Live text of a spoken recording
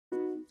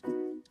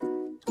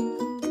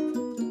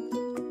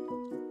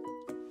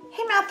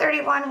Math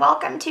 31,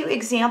 welcome to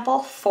example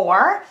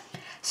 4.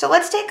 So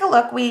let's take a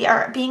look. We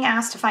are being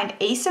asked to find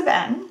a sub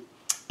n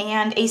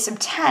and a sub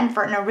 10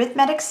 for an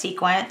arithmetic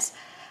sequence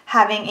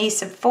having a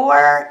sub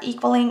 4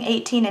 equaling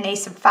 18 and a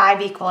sub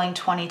 5 equaling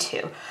 22.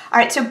 All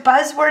right, so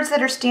buzzwords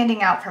that are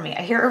standing out for me.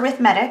 I hear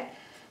arithmetic,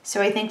 so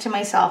I think to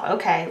myself,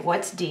 okay,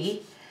 what's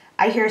D?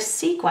 I hear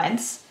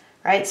sequence,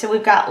 right? So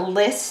we've got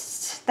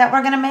lists that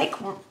we're gonna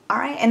make, all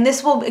right? And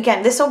this will,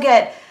 again, this will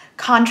get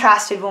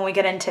contrasted when we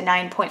get into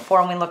 9.4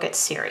 and we look at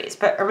series.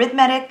 But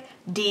arithmetic,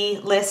 D,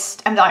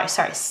 list,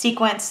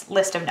 sequence,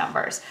 list of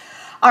numbers.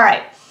 All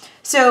right,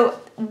 so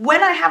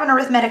when I have an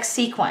arithmetic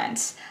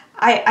sequence,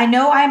 I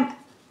know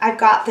I've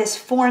got this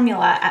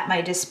formula at my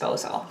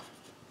disposal.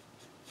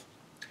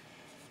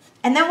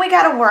 And then we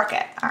gotta work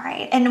it, all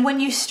right? And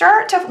when you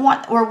start to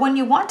want, or when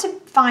you want to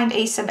find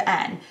a sub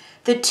n,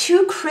 the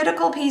two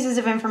critical pieces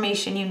of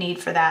information you need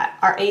for that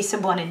are a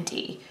sub 1 and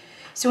D.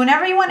 So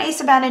whenever you want a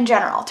sub n in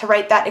general, to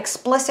write that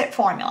explicit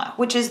formula,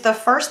 which is the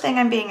first thing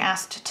I'm being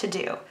asked to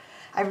do,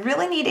 I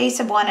really need a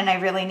sub 1 and I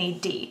really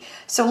need D.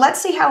 So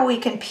let's see how we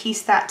can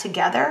piece that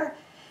together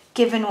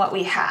given what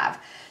we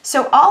have.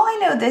 So all I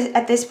know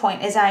at this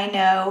point is I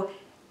know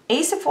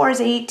a sub 4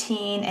 is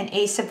 18 and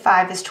a sub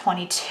 5 is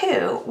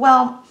 22.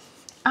 Well,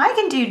 I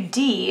can do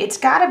D. It's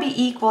got to be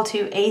equal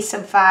to a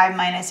sub 5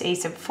 minus a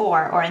sub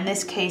 4, or in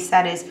this case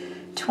that is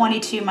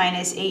 22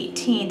 minus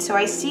 18. So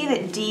I see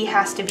that D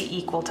has to be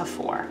equal to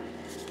 4.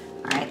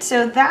 All right,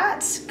 so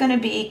that's going to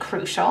be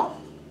crucial.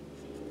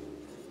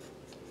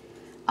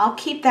 I'll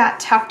keep that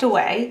tucked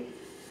away.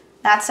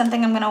 That's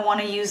something I'm going to want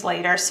to use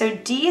later. So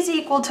D is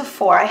equal to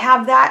 4. I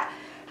have that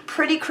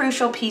pretty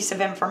crucial piece of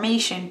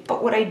information,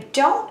 but what I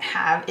don't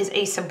have is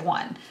a sub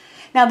 1.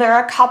 Now there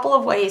are a couple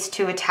of ways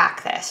to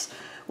attack this.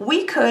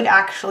 We could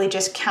actually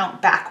just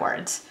count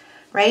backwards,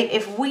 right?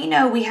 If we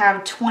know we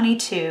have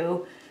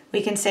 22,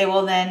 we can say,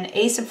 well then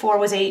a sub 4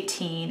 was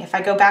 18. If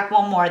I go back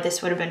one more,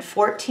 this would have been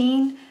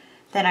 14,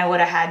 then I would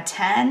have had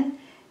 10,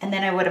 and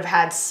then I would have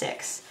had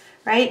 6,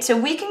 right? So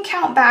we can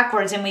count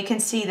backwards and we can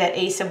see that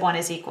a sub 1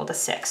 is equal to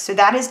 6. So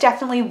that is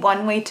definitely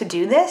one way to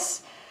do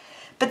this.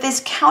 But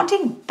this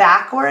counting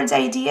backwards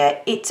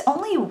idea, it's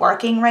only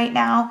working right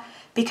now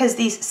because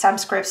these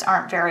subscripts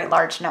aren't very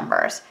large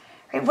numbers.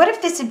 Right? What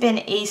if this had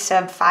been a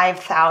sub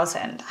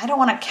 5,000? I don't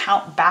want to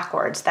count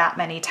backwards that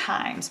many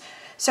times.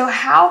 So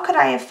how could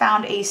I have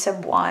found a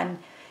sub 1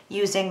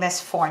 using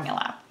this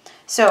formula?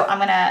 So I'm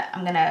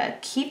gonna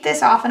keep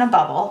this off in a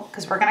bubble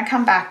because we're gonna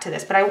come back to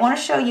this, but I want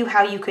to show you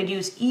how you could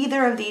use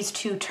either of these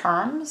two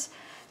terms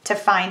to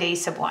find a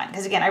sub 1.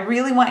 Because again, I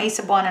really want a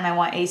sub 1 and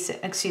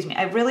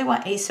I really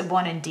want a sub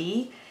 1 and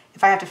D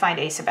if I have to find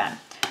a sub n.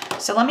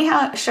 So let me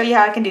show you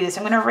how I can do this.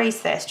 I'm going to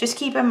erase this. Just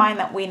keep in mind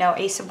that we know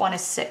a sub 1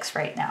 is 6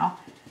 right now.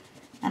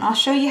 And I'll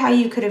show you how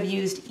you could have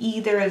used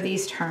either of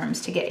these terms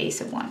to get a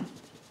sub 1.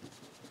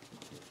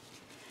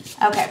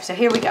 Okay, so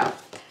here we go.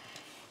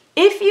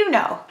 If you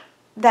know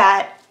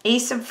that a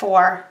sub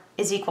 4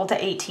 is equal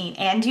to 18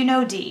 and you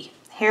know D,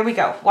 here we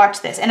go.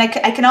 Watch this. And I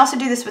can also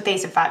do this with a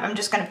sub 5. I'm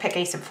just going to pick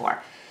a sub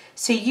 4.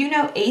 So you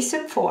know a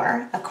sub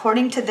 4,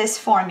 according to this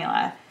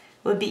formula,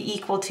 would be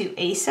equal to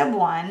a sub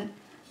 1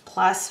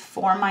 plus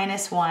 4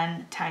 minus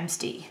 1 times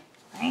D,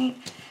 right?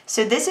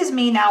 So this is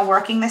me now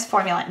working this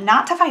formula,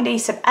 not to find a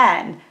sub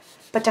n,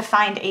 but to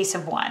find a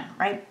sub 1,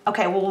 right?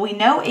 Okay, well, we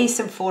know a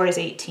sub 4 is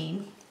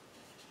 18.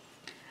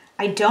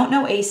 I don't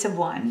know a sub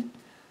 1.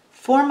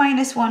 4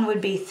 minus 1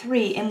 would be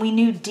 3, and we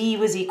knew D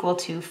was equal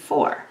to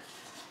 4,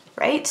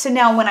 right? So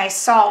now when I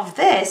solve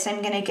this,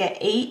 I'm going to get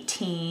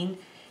 18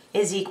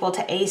 is equal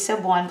to a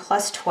sub 1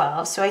 plus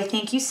 12. So I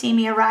think you see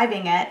me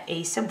arriving at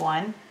a sub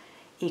 1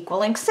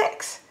 equaling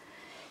 6.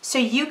 So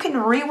you can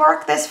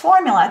rework this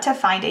formula to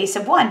find a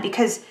sub 1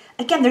 because,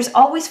 again, there's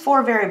always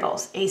 4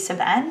 variables, a sub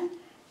n,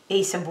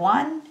 a sub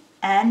 1,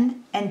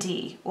 n, and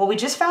D. Well, we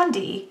just found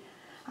D,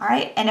 all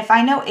right? And if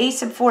I know a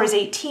sub 4 is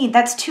 18,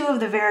 that's 2 of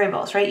the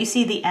variables, right? You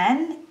see the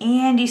n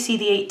and you see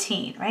the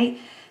 18, right?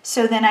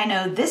 So then I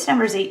know this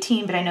number is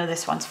 18, but I know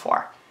this one's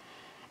 4.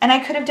 And I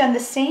could have done the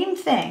same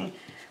thing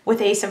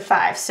with a sub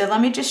 5. So let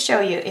me just show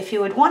you. If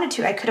you had wanted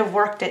to, I could have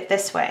worked it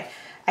this way.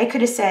 I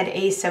could have said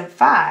a sub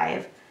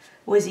 5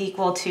 was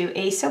equal to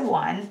a sub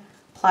 1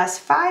 plus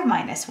 5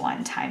 minus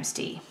 1 times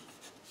D.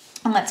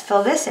 And let's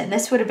fill this in.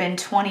 This would have been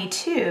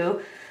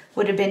 22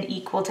 would have been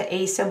equal to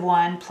a sub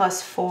 1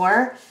 plus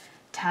 4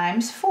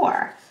 times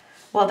 4.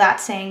 Well,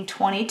 that's saying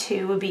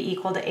 22 would be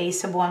equal to a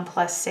sub 1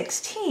 plus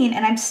 16,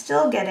 and I'm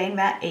still getting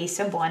that a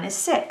sub 1 is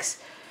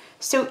 6.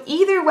 So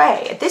either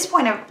way, at this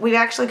point, we've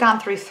actually gone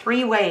through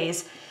 3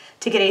 ways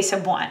to get a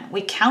sub 1.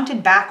 We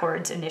counted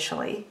backwards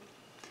initially.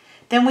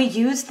 Then we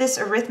used this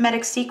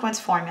arithmetic sequence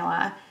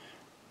formula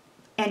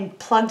and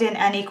plugged in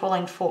n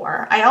equaling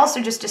 4. I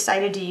also just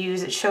decided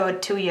to show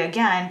it to you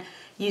again,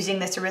 using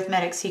this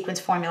arithmetic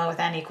sequence formula with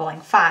n equaling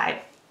 5.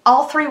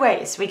 All 3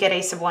 ways we get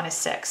a sub 1 is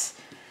 6.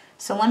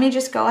 So let me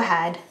just go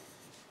ahead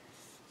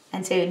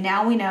and say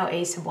now we know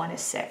a sub 1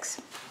 is 6.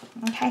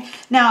 Okay,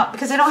 now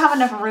because I don't have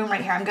enough room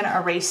right here, I'm going to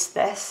erase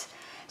this.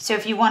 So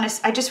if you want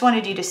to, I just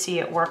wanted you to see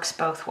it works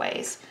both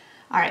ways.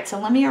 All right, so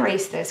let me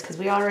erase this because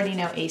we already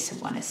know a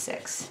sub 1 is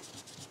 6.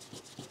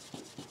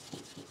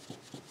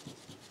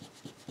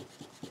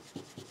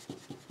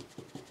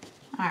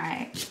 All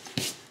right.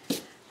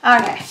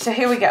 Okay, so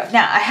here we go.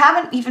 Now, I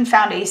haven't even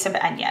found a sub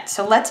n yet,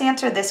 so let's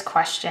answer this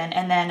question,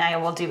 and then I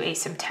will do a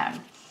sub 10.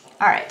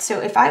 All right,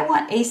 so if I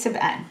want a sub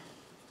n,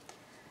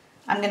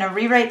 I'm going to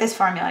rewrite this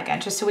formula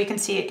again, just so we can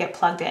see it get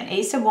plugged in.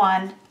 A sub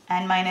 1,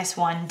 n minus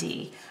 1,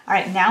 d. All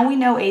right, now we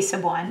know a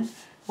sub 1.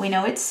 We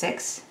know it's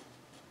 6.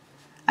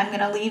 I'm going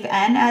to leave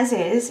n as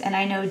is, and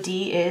I know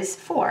d is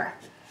 4.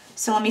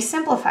 So let me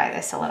simplify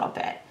this a little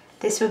bit.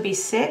 This would be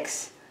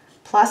 6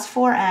 plus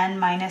 4n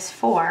minus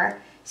 4.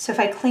 So if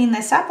I clean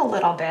this up a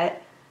little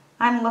bit,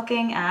 I'm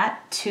looking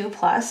at 2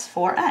 plus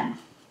 4n.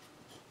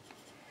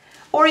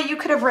 Or you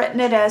could have written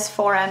it as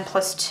 4n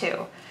plus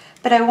 2.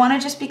 But I want to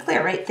just be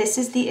clear, right? This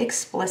is the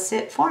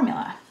explicit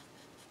formula,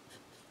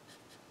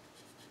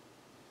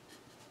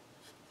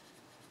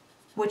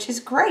 which is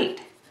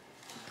great.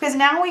 Because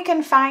now we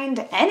can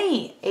find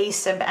any a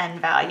sub n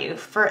value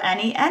for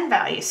any n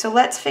value. So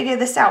let's figure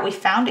this out. We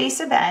found a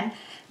sub n.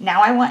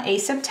 Now I want a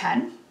sub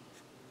 10.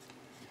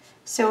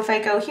 So if I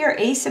go here,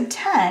 a sub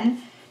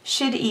 10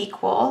 should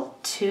equal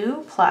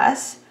 2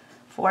 plus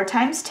 4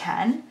 times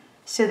 10.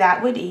 So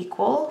that would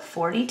equal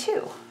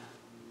 42.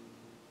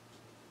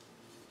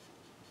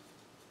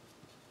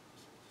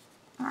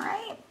 All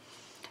right.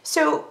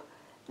 So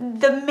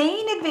the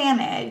main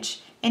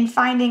advantage in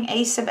finding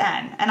a sub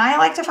n, and I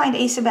like to find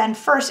a sub n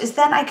first, is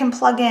then I can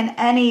plug in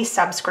any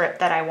subscript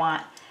that I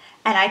want,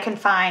 and I can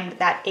find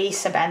that a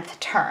sub nth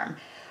term.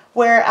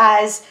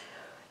 Whereas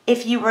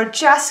if you were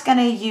just going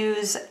to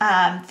use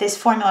this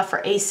formula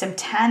for a sub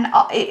 10,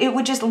 it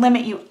would just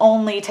limit you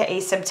only to a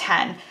sub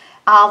 10,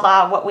 a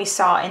la what we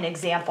saw in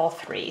example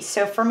 3.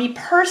 So for me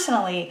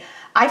personally,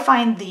 I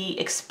find the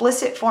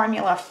explicit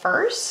formula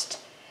first,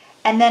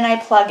 and then I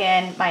plug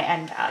in my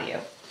n value.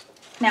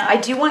 Now, I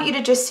do want you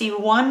to just see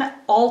one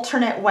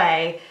alternate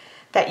way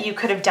that you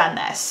could have done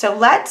this. So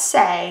let's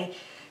say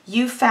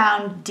you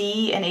found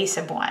d and a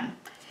sub 1,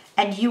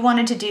 and you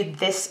wanted to do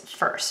this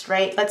first,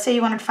 right? Let's say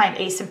you wanted to find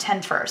a sub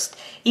 10 first,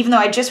 even though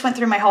I just went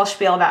through my whole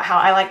spiel about how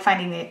I like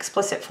finding the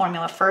explicit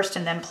formula first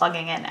and then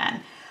plugging in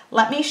n.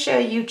 Let me show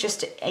you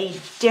just a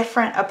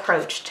different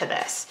approach to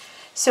this.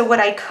 So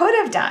what I could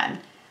have done,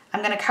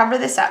 I'm going to cover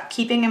this up,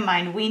 keeping in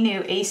mind we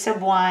knew a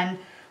sub 1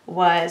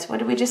 was, what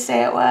did we just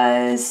say it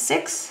was?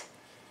 6,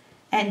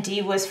 and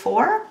d was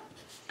 4.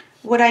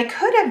 What I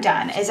could have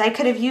done is I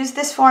could have used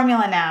this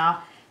formula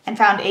now and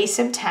found a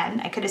sub 10.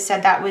 I could have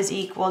said that was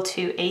equal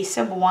to a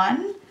sub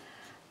 1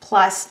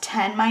 plus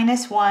 10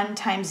 minus 1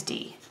 times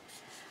d.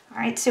 All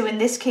right, so in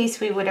this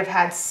case, we would have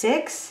had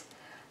 6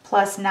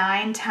 plus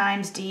 9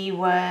 times d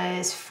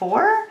was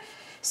 4.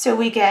 So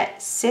we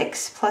get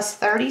 6 plus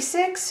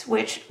 36,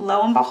 which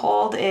lo and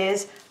behold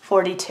is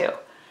 42.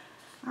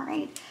 All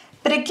right.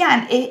 But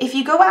again, if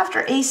you go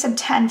after a sub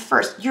 10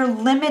 first, you're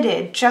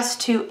limited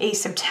just to a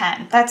sub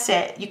 10. That's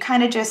it. You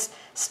kind of just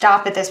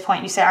stop at this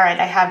point. You say, all right,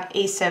 I have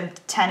a sub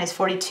 10 is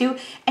 42,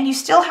 and you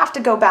still have to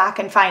go back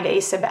and find a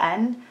sub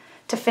n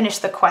to finish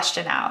the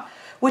question out,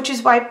 which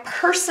is why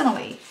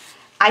personally,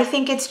 I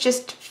think it's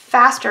just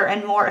faster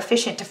and more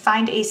efficient to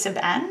find a sub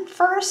n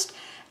first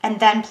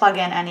and then plug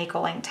in n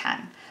equaling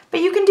 10.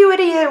 But you can do it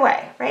either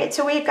way, right?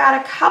 So we've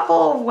got a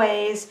couple of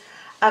ways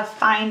of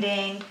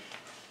finding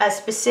a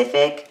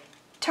specific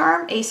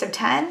term, a sub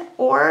 10,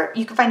 or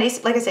you can find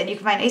like I said, you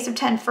can find a sub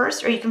 10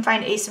 first, or you can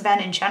find a sub n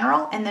in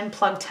general and then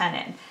plug 10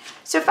 in.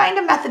 So find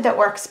a method that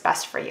works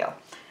best for you. All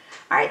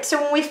right, so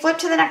when we flip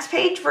to the next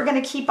page, we're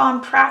going to keep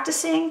on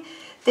practicing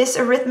this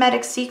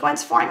arithmetic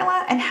sequence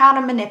formula and how to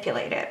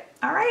manipulate it.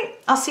 All right,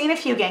 I'll see you in a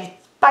few, gang.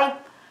 Bye.